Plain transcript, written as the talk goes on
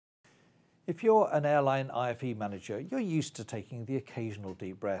If you're an airline IFE manager, you're used to taking the occasional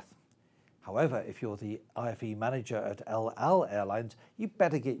deep breath. However, if you're the IFE manager at El Al Airlines, you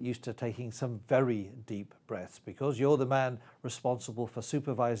better get used to taking some very deep breaths because you're the man responsible for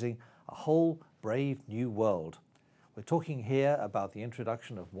supervising a whole brave new world. We're talking here about the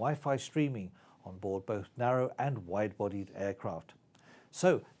introduction of Wi-Fi streaming on board both narrow and wide-bodied aircraft.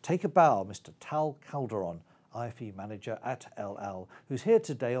 So take a bow, Mr. Tal Kalderon, IFE manager at El Al, who's here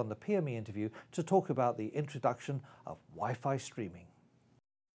today on the PME interview to talk about the introduction of Wi-Fi streaming.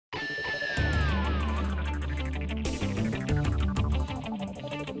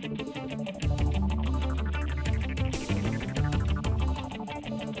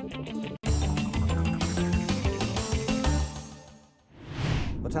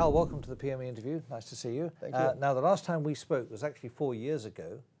 Well, Tal, welcome to the PME interview. Nice to see you. Thank you. Now, the last time we spoke was actually 4 years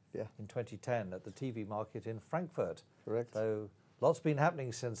ago, Yeah. in 2010, at the TV market in Frankfurt. Correct. So lots been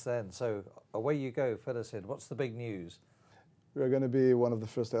happening since then. So away you go, fill us in. What's the big news? We are going to be one of the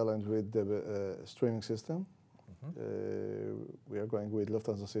first airlines with the streaming system. We are going with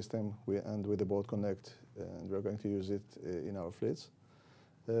Lufthansa system and with the Board Connect, and we are going to use it in our fleets.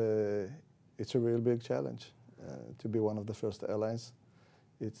 It's a real big challenge to be one of the first airlines.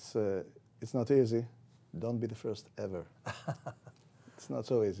 It's not easy. Don't be the first ever. It's not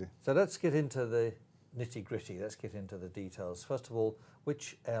so easy. So let's get into the nitty-gritty. Let's get into the details. First of all,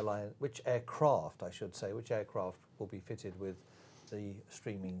 which aircraft will be fitted with the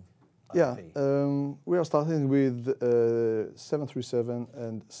streaming IFE? Yeah, we are starting with 737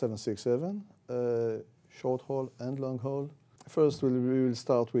 and 767, short haul and long haul. First, we will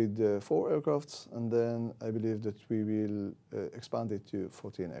start with 4 aircrafts, and then I believe that we will expand it to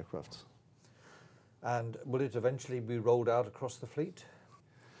 14 aircrafts. And will it eventually be rolled out across the fleet?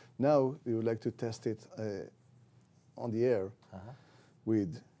 Now we would like to test it on the air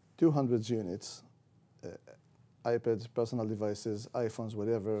with 200 units, iPads, personal devices, iPhones,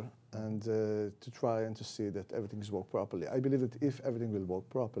 whatever, and to try and to see that everything is working properly. I believe that if everything will work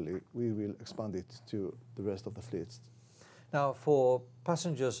properly, we will expand it to the rest of the fleets. Now, for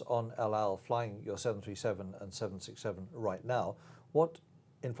passengers on El Al flying your 737 and 767 right now, what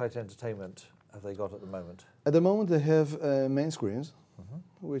in-flight entertainment have they got at the moment? At the moment, they have main screens,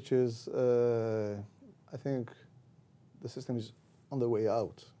 which is, I think, the system is on the way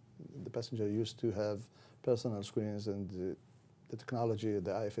out. The passenger used to have personal screens, and the technology,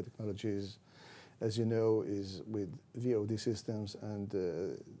 the IFE technologies, as you know, is with VOD systems and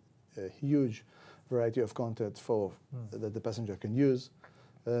a huge variety of content that the passenger can use.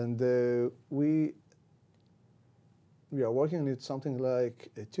 And we are working on it something like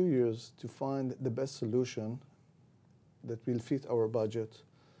 2 years to find the best solution that will fit our budget.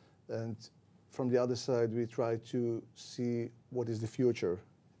 And from the other side, we try to see what is the future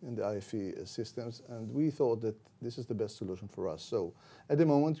in the IFE systems. And we thought that this is the best solution for us. So at the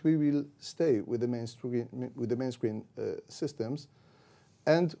moment, we will stay with the main screen systems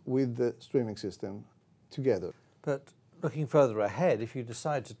and with the streaming system together. But looking further ahead, if you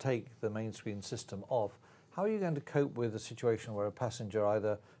decide to take the main screen system off, how are you going to cope with a situation where a passenger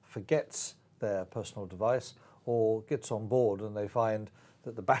either forgets their personal device or gets on board and they find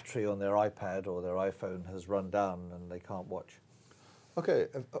that the battery on their iPad or their iPhone has run down and they can't watch? Okay,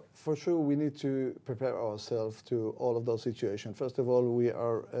 for sure we need to prepare ourselves to all of those situations. First of all,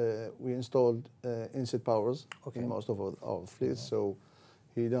 we installed in-seat powers in most of our fleets, so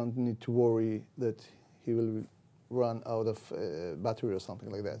he don't need to worry that he will run out of battery or something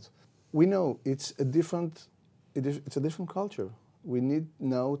like that. We know it's a different culture. We need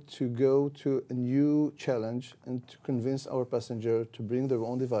now to go to a new challenge and to convince our passenger to bring their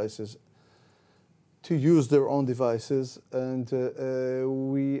own devices, to use their own devices, and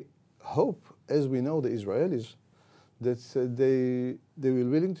we hope, as we know the Israelis, that they will be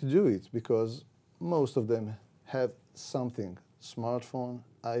willing to do it because most of them have something, smartphone,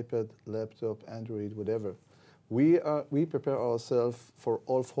 iPad, laptop, Android, whatever. We prepare ourselves for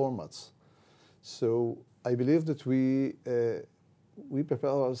all formats. So I believe that we prepare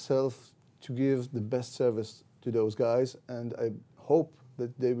ourselves to give the best service to those guys, and I hope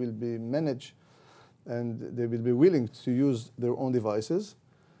that they will be managed and they will be willing to use their own devices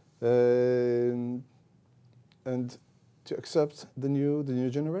and to accept the new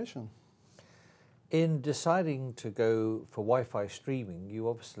generation. In deciding to go for Wi-Fi streaming, you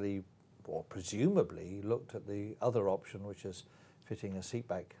obviously, or presumably, looked at the other option, which is fitting a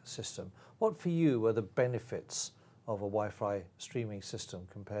seatback system. What for you are the benefits of a Wi-Fi streaming system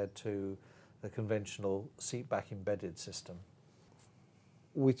compared to the conventional seatback embedded system?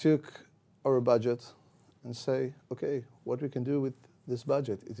 We took our budget and say, okay, what we can do with this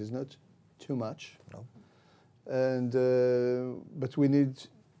budget? It is not too much. No. And but we need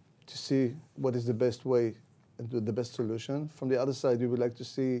to see what is the best way and the best solution. From the other side, we would like to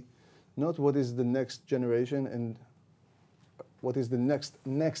see not what is the next generation and what is the next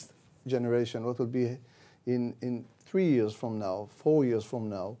generation, what will be in 3 years from now, 4 years from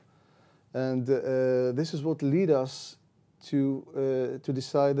now. And this is what lead us to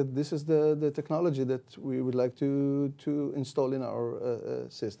decide that this is the technology that we would like to install in our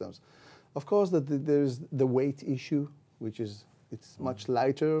systems. Of course, that there is the weight issue, which is it's much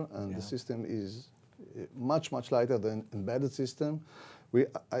lighter, and the system is much lighter than embedded system.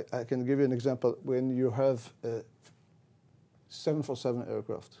 I can give you an example. When you have a 747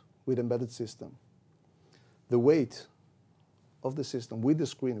 aircraft with embedded system, the weight of the system with the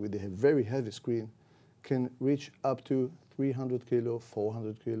screen, with the very heavy screen, can reach up to 300 kilo,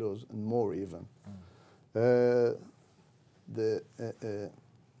 400 kilos, and more even. The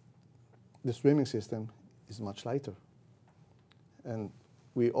streaming system is much lighter. And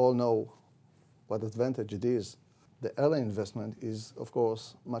we all know what advantage it is. The airline investment is, of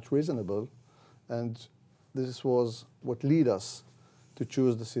course, much reasonable, and this was what led us to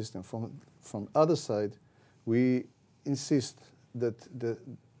choose the system. From other side, we insist that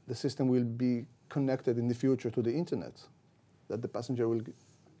the system will be connected in the future to the internet, that the passenger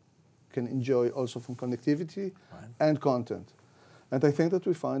can enjoy also from connectivity and content. And I think that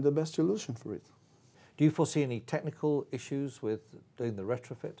we find the best solution for it. Do you foresee any technical issues with doing the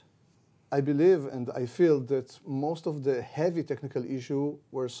retrofit? I believe and I feel that most of the heavy technical issues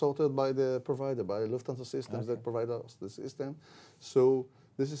were sorted by the provider, by Lufthansa Systems that provide us the system. So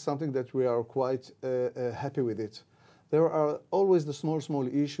this is something that we are quite happy with it. There are always the small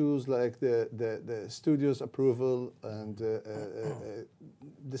issues like the studio's approval and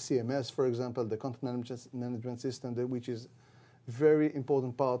the CMS, for example, the content management system, which is a very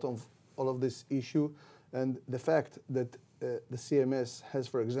important part of all of this issue. And the fact that the CMS has,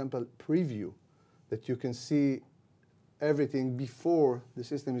 for example, preview, that you can see everything before the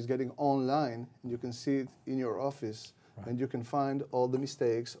system is getting online, and you can see it in your office, and you can find all the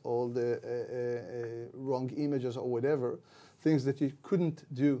mistakes, all the wrong images or whatever, things that you couldn't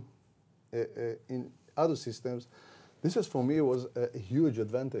do in other systems. This is, for me, was a huge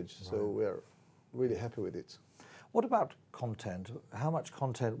advantage, so we are really happy with it. What about content? How much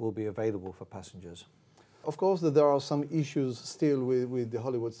content will be available for passengers? Of course, there are some issues still with the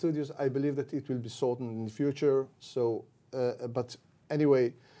Hollywood studios. I believe that it will be sorted in the future. So, but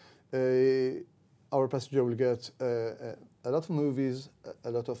anyway, our passenger will get a lot of movies,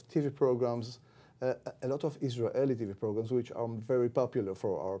 a lot of TV programs, a lot of Israeli TV programs, which are very popular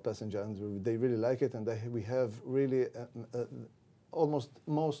for our passengers, and they really like it. And we have really almost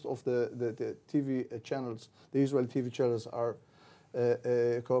most of the TV channels, the Israeli TV channels are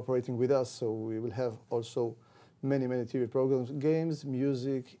cooperating with us, so we will have also many TV programs, games,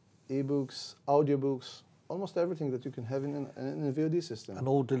 music, ebooks, audiobooks, almost everything that you can have in a VOD system. And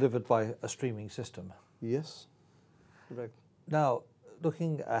all delivered by a streaming system? Yes, correct. Now,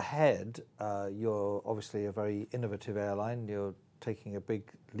 looking ahead, you're obviously a very innovative airline. You're taking a big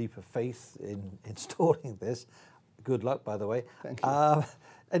leap of faith in installing this. Good luck, by the way. Thank you.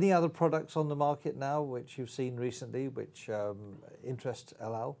 Any other products on the market now which you've seen recently which interest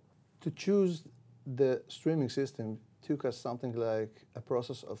El Al? To choose the streaming system took us something like a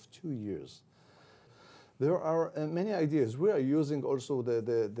process of 2 years. There are many ideas. We are using also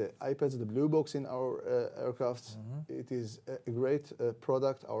the iPads, the Blue Box in our aircrafts. It is a great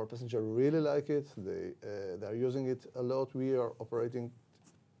product. Our passengers really like it. They are using it a lot. We are operating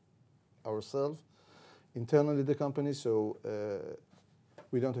ourselves internally the company, so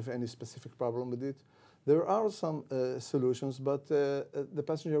we don't have any specific problem with it. There are some solutions, but the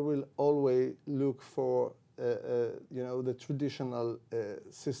passenger will always look for the traditional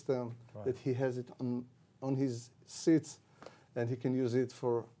system that he has it on his seats, and he can use it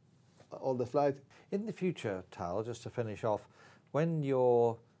for all the flight. In the future, Tal, just to finish off, when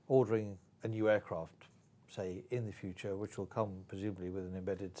you're ordering a new aircraft, say in the future, which will come presumably with an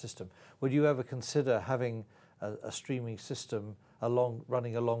embedded system, would you ever consider having a streaming system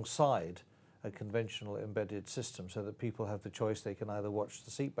running alongside a conventional embedded system so that people have the choice? They can either watch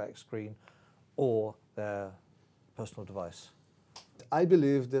the seatback screen or their personal device. I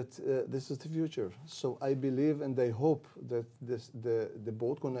believe that this is the future. So I believe and I hope that the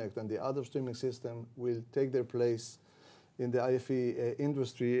Boat Connect and the other streaming system will take their place in the IFE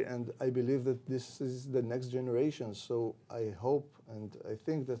industry, and I believe that this is the next generation. So I hope and I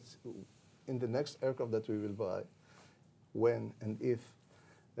think that in the next aircraft that we will buy, when and if,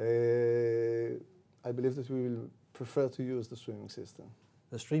 I believe that we will prefer to use the streaming system.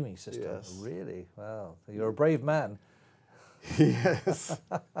 The streaming system? Yes. Really? Wow. You're a brave man. Yes.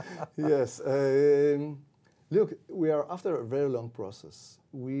 Yes. Look, we are after a very long process.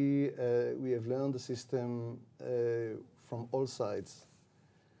 We have learned the system from all sides.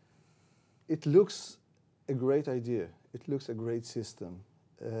 It looks a great idea. It looks a great system.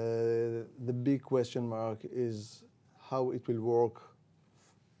 The big question mark is how it will work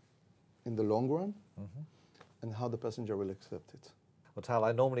in the long run, and how the passenger will accept it. Well, Tal,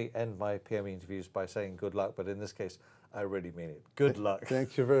 I normally end my PME interviews by saying good luck, but in this case, I really mean it. Good luck.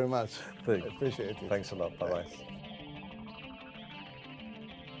 Thank you very much. I Thank- appreciate it. Thanks a lot. Bye-bye.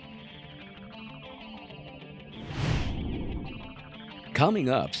 Coming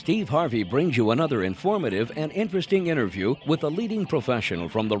up, Steve Harvey brings you another informative and interesting interview with a leading professional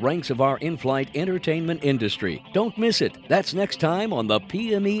from the ranks of our in-flight entertainment industry. Don't miss it. That's next time on the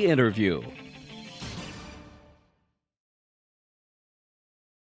PME Interview.